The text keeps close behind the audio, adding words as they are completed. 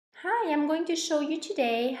Hi, I'm going to show you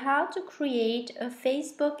today how to create a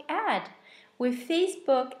Facebook ad. With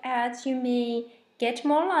Facebook ads, you may get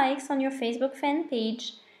more likes on your Facebook fan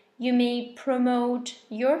page, you may promote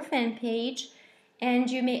your fan page,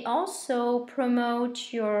 and you may also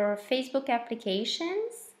promote your Facebook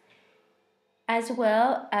applications as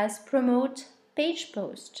well as promote page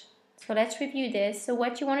post. So let's review this. So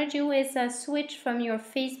what you want to do is switch from your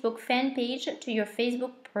Facebook fan page to your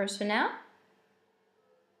Facebook persona,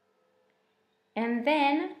 and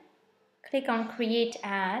then click on Create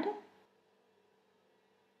Ad.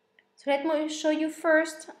 So let me show you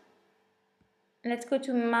first. Let's go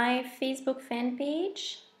to my Facebook fan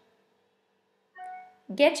page.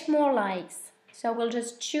 Get more likes. So I will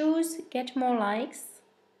just choose Get more likes.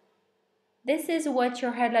 This is what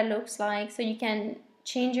your headline looks like. So you can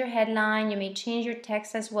change your headline. You may change your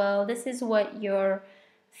text as well. This is what your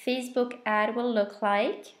Facebook ad will look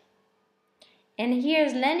like. And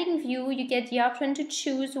here's landing view. You get the option to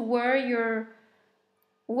choose where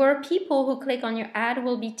people who click on your ad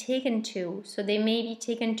will be taken to. So they may be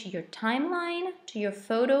taken to your timeline, to your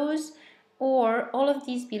photos, or all of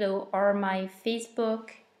these below are my Facebook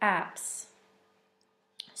apps.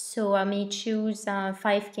 So I may choose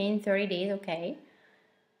 5K in 30 days, okay.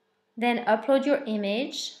 Then upload your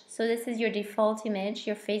image. So this is your default image,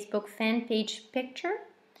 your Facebook fan page picture,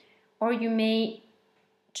 or you may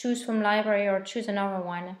choose from library or choose another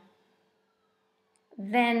one.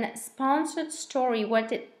 Then sponsored story, what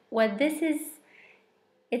this is,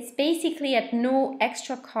 it's basically at no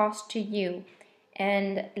extra cost to you.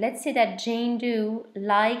 And let's say that Jane Doe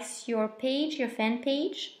likes your page, your fan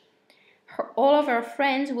page. All of her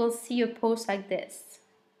friends will see a post like this.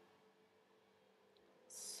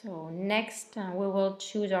 So next we will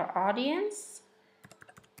choose our audience.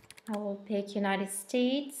 I will pick United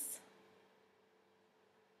States.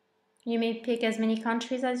 You may pick as many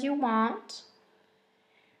countries as you want.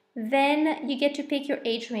 Then you get to pick your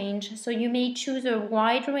age range. So you may choose a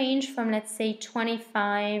wide range from, let's say,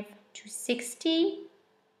 25 to 60.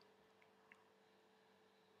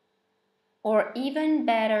 Or even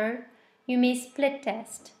better, you may split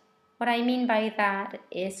test. What I mean by that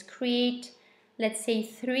is create, let's say,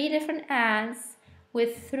 3 different ads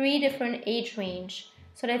with 3 different age range.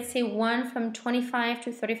 So let's say one from 25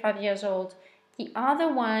 to 35 years old, the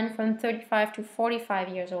other one from 35 to 45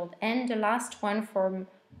 years old, and the last one from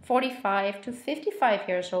 45 to 55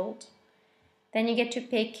 years old. Then you get to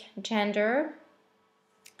pick gender,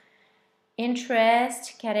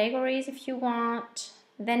 interest, categories if you want.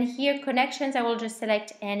 Then here, connections, I will just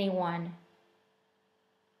select anyone.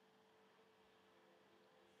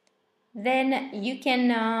 Then you can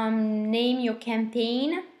name your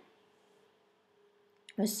campaign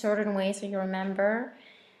a certain way so you remember.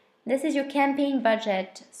 This is your campaign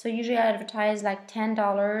budget. So usually I advertise like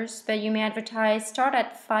 $10, but you may advertise, start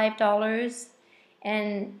at $5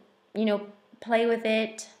 and, play with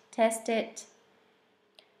it, test it.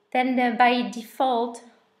 Then by default,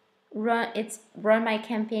 run my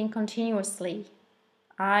campaign continuously.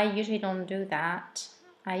 I usually don't do that.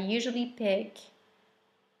 I usually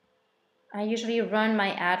run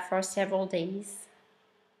my ad for several days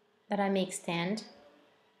that I may extend.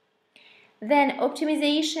 Then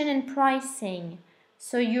optimization and pricing.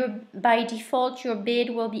 So by default, your bid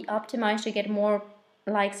will be optimized to get more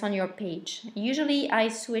likes on your page. Usually I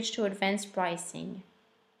switch to advanced pricing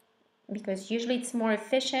because usually it's more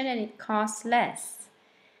efficient and it costs less.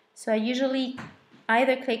 So I usually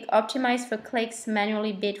either click optimize for clicks,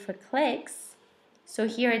 manually bid for clicks. So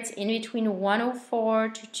here it's in between 104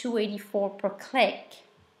 to 284 per click.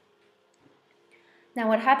 Now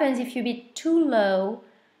what happens if you bid too low?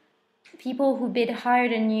 People who bid higher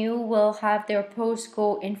than you will have their post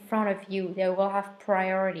go in front of you. They will have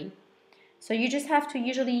priority. So you just have to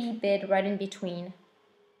usually bid right in between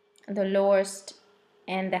the lowest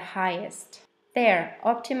and the highest. There,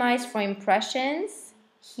 optimize for impressions.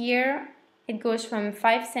 Here it goes from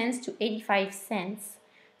 5 cents to 85 cents.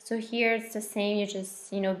 So here it's the same, you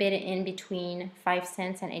just bid it in between 5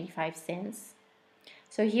 cents and 85 cents.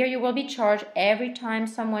 So here you will be charged every time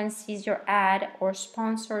someone sees your ad or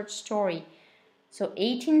sponsored story. So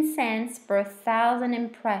 18 cents per 1,000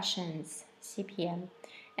 impressions, CPM.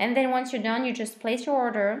 And then once you're done, you just place your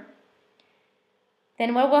order.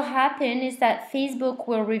 Then what will happen is that Facebook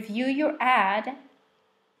will review your ad,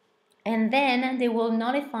 and then they will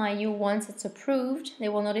notify you once it's approved. They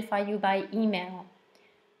will notify you by email.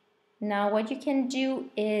 Now what you can do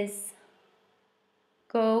is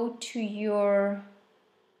go to your...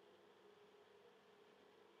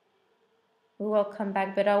 We will come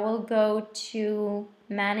back, but I will go to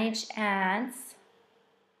Manage Ads.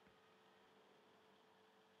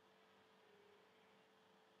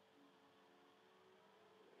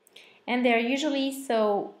 And they're usually,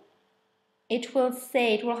 so it will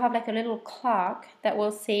have like a little clock that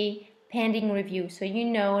will say pending review, so you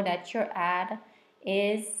know that your ad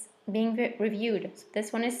is being reviewed. So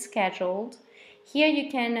this one is scheduled. Here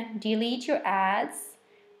you can delete your ads,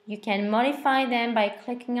 you can modify them by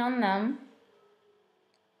clicking on them,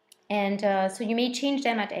 and so you may change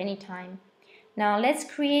them at any time. Now let's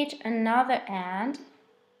create another ad.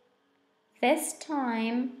 This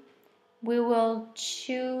time we will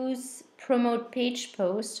choose promote page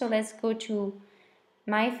post. So let's go to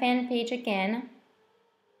my fan page again.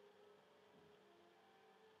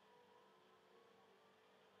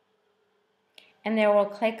 And there we'll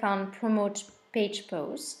click on promote page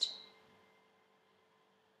post.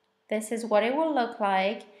 This is what it will look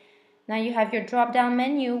like. Now you have your drop down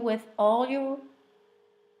menu with all your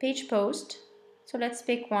page post. So let's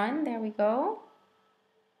pick one. There we go.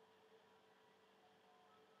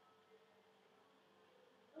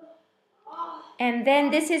 And then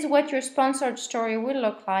this is what your sponsored story will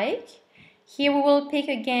look like. Here we will pick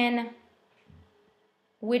again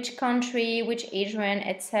which country, which age range,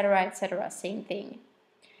 etc., etc. Same thing.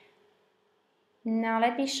 Now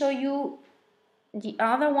let me show you the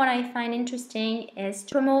other one I find interesting is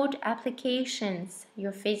to promote applications,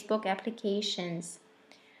 your Facebook applications.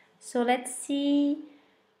 So let's see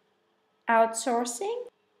outsourcing.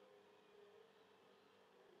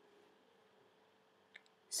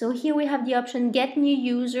 So here we have the option get new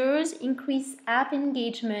users, increase app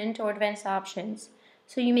engagement, or advanced options.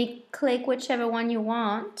 So you may click whichever one you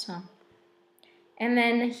want. And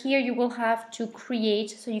then here you will have to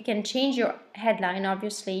create, so you can change your headline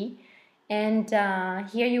obviously. And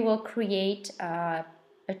here you will create a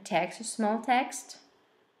text, a small text.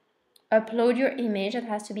 Upload your image, it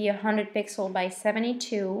has to be 100 pixel by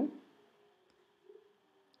 72.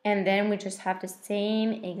 And then we just have the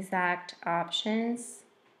same exact options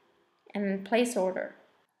and place order.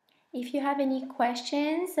 If you have any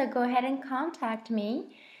questions, go ahead and contact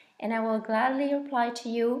me and I will gladly reply to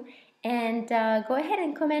you. And go ahead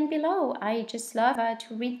and comment below. I just love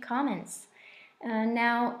to read comments.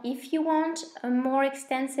 Now, if you want a more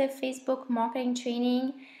extensive Facebook marketing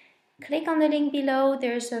training, click on the link below.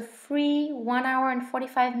 There's a free 1 hour and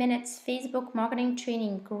 45 minutes Facebook marketing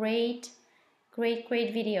training. Great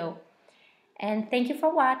video. And thank you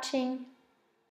for watching.